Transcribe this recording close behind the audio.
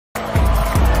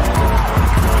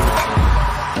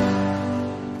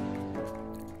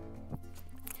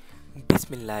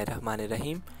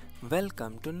Bismillahirrahmanirrahim.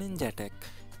 Welcome to Ninja Tech.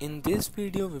 In this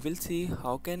video we will see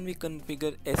how can we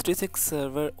configure Asterisk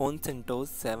server on CentOS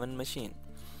 7 machine.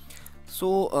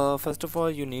 So first of all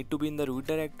you need to be in the root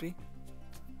directory.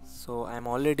 So I am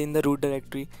already in the root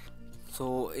directory.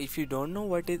 So if you don't know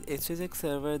what is Asterisk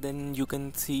server, then you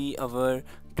can see our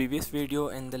previous video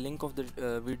and the link of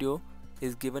the video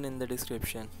is given in the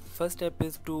description. First step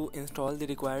is to install the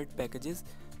required packages.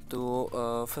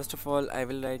 So first of all I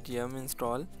will write yum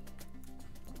install.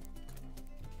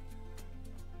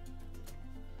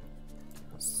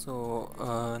 So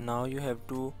now you have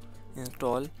to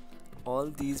install all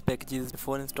these packages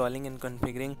before installing and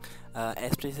configuring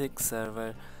Asterisk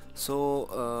server.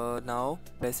 So now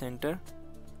press enter.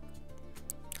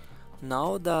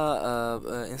 Now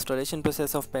the installation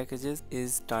process of packages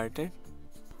is started.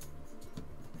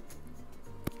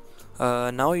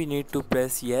 Now you need to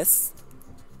press yes.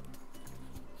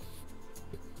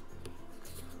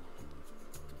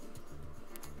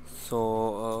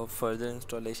 So further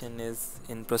installation is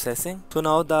in processing. So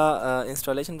now the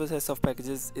installation process of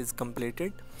packages is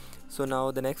completed. So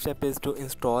now the next step is to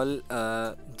install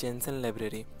Jansson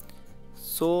library.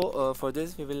 So for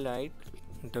this we will write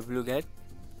wget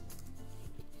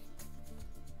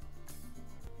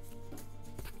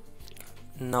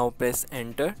now press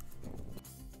enter.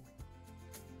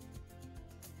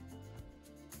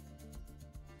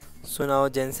 So now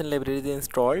Jansson library is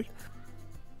installed.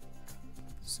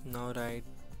 So now write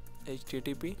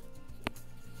http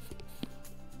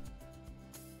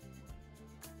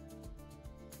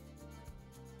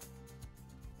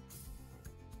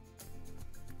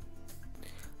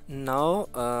now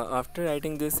after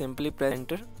writing this simply press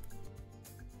enter.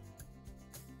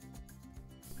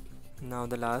 Now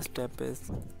the last step is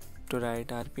to write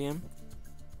rpm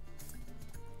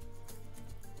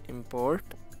import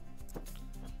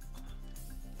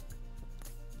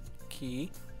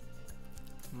key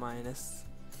minus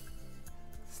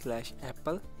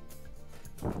 /Epel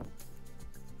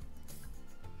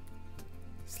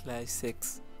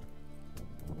 /6.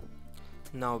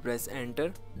 Now press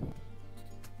enter.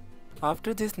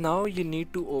 After this, now you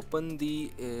need to open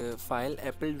the file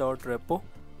epel.repo.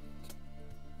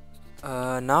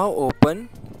 Now open.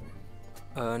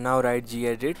 Now write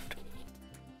gedit.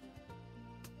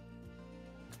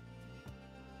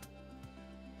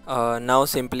 Now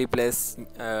simply press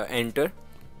enter.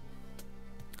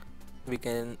 We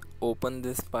can open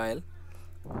this file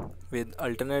with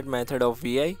alternate method of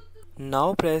vi.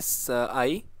 Now press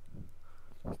I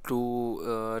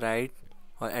to write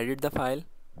or edit the file.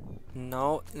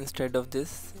 Now instead of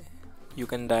this you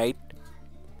can write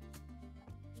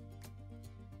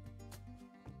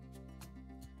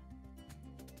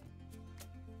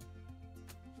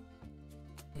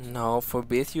now for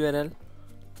base URL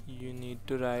you need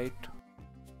to write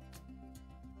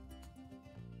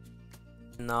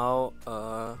now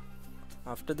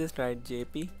after this write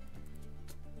jp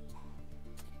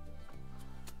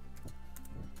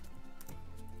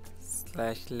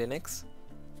 /linux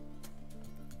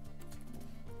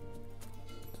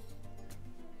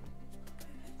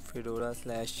Fedora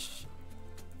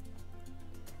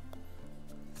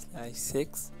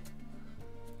 /6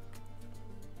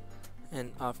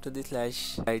 and after the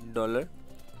write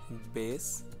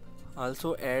 $base.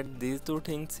 Also add these two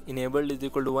things, enabled is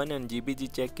equal to 1 and gbg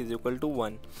check is equal to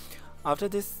 1. After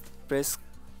this press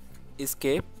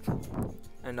escape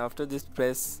and after this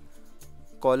press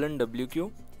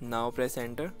 :wq. Now press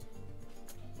enter.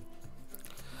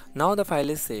 Now the file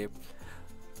is saved.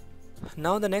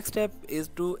 Now the next step is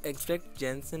to extract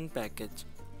Jansson package.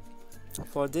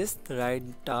 For this write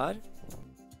tar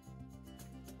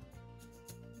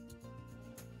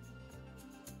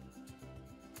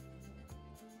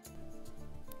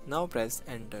now press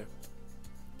enter.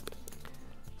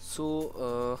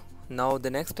 So now the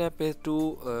next step is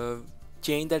to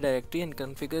change the directory and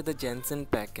configure the Jansson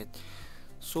package.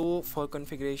 So for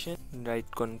configuration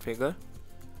write configure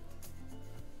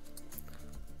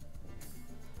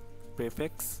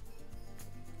prefix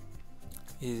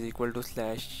is equal to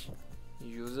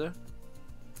 /user.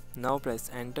 Now press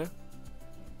enter.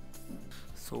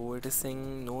 So it is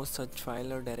saying no such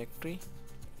file or directory.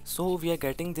 So we are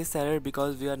getting this error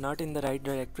because we are not in the right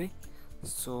directory.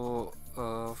 So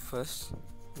first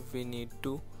we need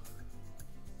to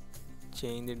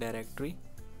change the directory.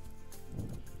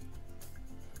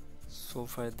 So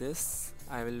for this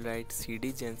I will write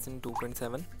cd Jansson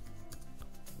 2.7.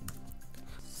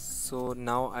 So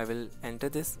now I will enter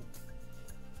this.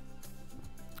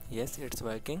 Yes, it's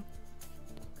working.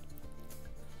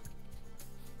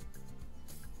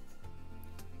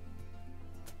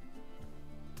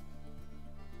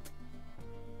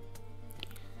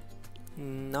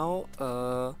 Now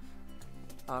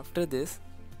after this,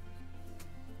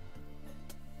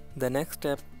 the next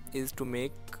step is to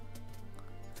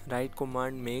write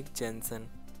command make Jansson.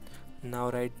 Now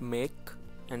write make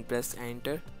and press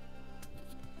enter.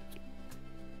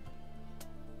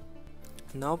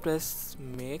 Now press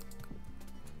make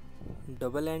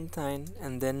double and sign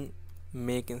and then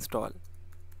make install.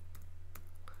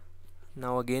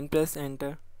 Now again press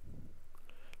enter.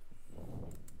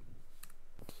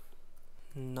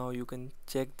 Now you can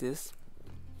check this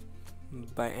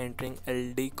by entering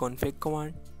Ldconfig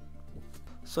command.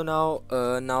 So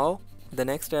now the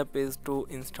next step is to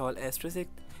install Asterisk.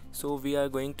 So we are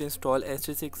going to install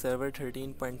Asterisk server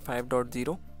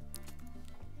 13.5.0.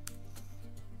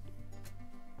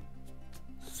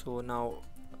 So now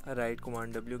write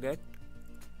command wget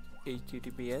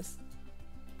https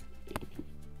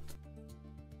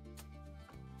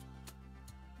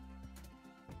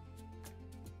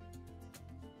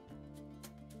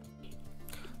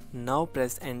now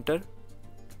press enter.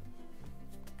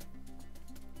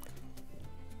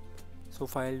 So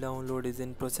file download is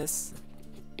in process.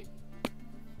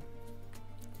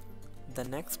 The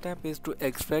next step is to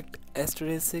extract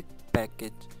Asterisk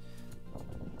package.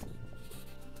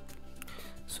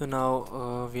 So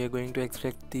now we are going to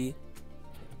extract the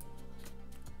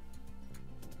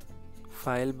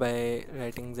file by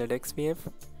writing zxpf.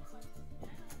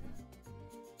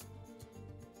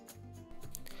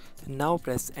 Now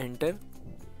press enter.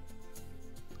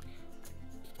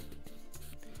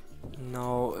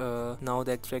 Now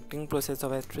the extracting process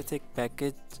of Asterisk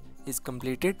package is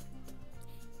completed.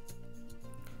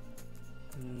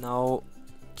 Now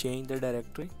change the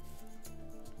directory.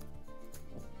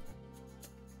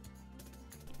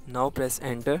 Now press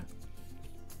enter.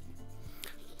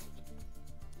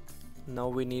 Now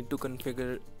we need to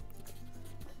configure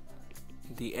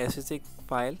the Asterisk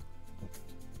file.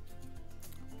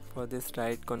 For this,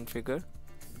 write configure.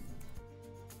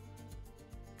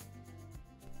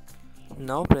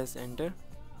 Now press enter.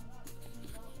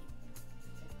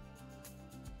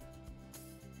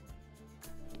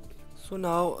 So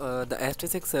now the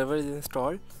Asterisk server is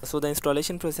installed. So the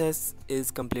installation process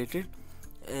is completed,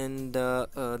 and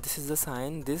this is the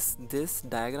sign. This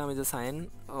diagram is a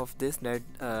sign of this that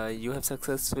you have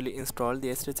successfully installed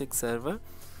the Asterisk server.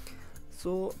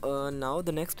 So now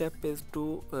the next step is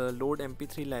to load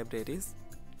mp3 libraries.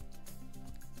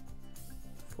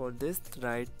 For this,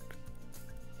 write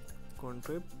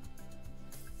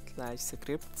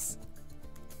contrib/scripts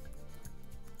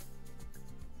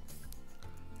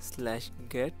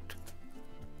 /get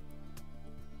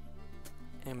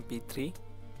mp3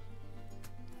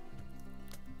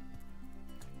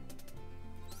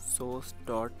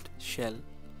 source.shell,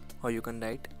 or you can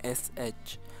write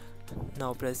sh.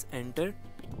 Now press enter.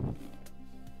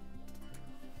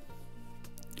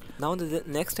 Now the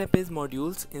next step is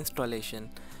modules installation.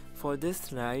 For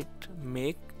this, write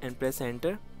make and press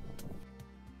enter.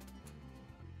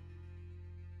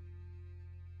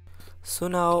 So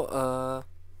now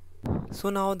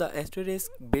the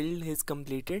Asterisk build is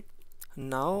completed.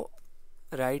 Now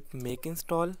write make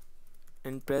install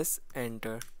and press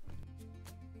enter.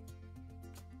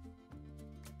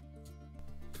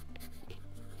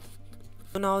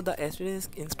 So now the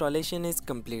Asterisk installation is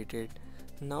completed.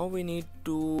 Now we need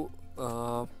to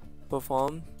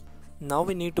perform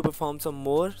some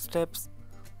more steps.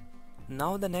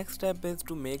 Now the next step is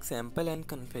to make sample and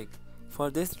config. For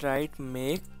this, write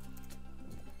make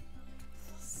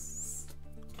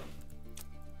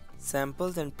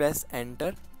samples and press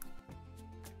enter.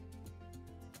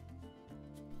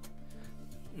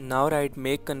 Now write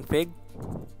make config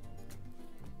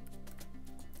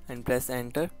and press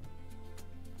enter.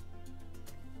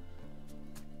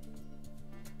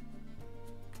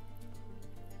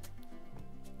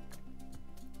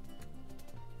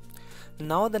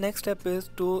 Now the next step is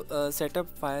to set up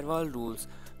firewall rules.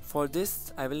 For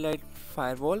this, I will write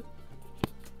firewall.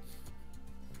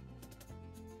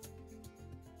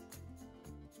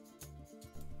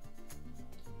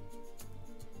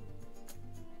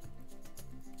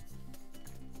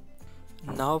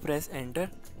 Now press enter.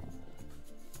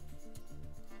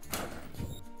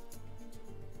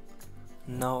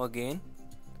 Now again,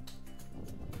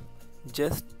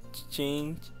 just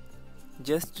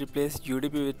replace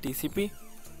UDP with TCP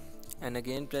and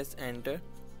again press enter.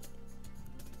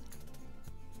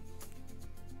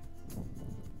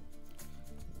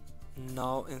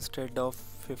 Now instead of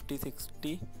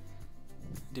 5060,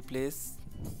 replace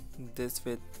this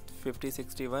with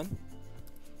 5061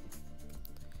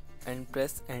 and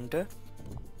press enter.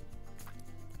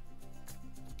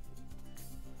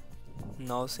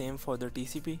 Now same for the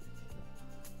TCP.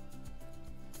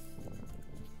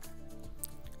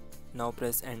 Now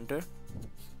press enter.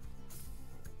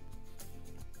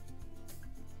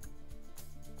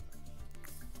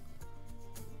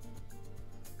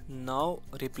 Now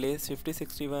replace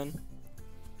 5061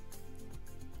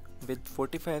 with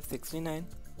 4569.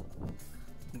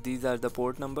 These are the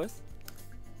port numbers.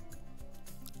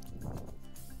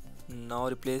 Now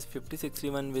replace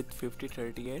 5061 with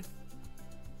 5038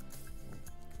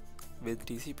 with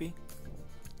TCP.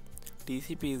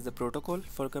 TCP is the protocol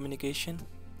for communication.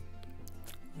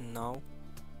 Now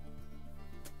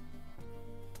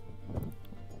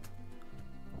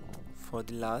for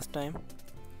the last time,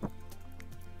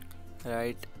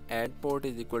 write add port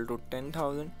is equal to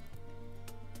 10,000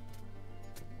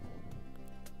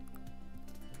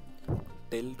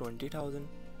 till 20,000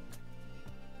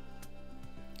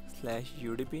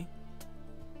 /UDP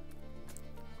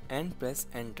and press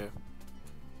enter.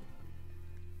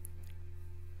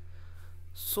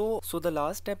 So the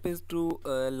last step is to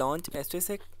launch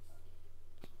Asterisk.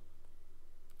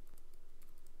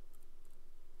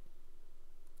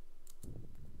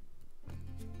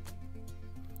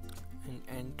 And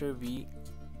enter V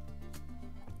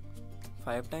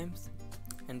 5 times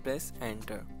and press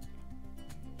enter.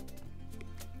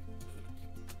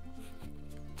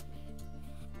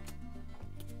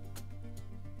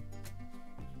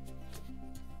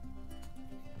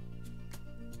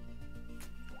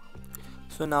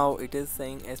 So now it is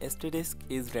saying Asterisk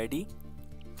is ready.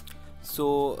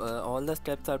 So all the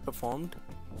steps are performed.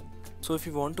 So if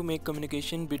you want to make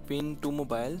communication between two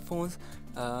mobile phones,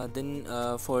 then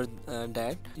for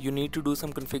that you need to do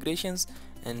some configurations,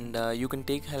 and you can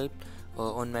take help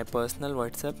on my personal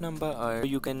WhatsApp number, or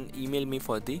you can email me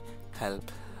for the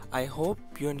help. I hope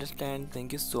you understand.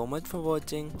 Thank you so much for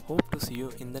watching. Hope to see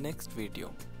you in the next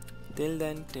video. Till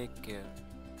then, take care.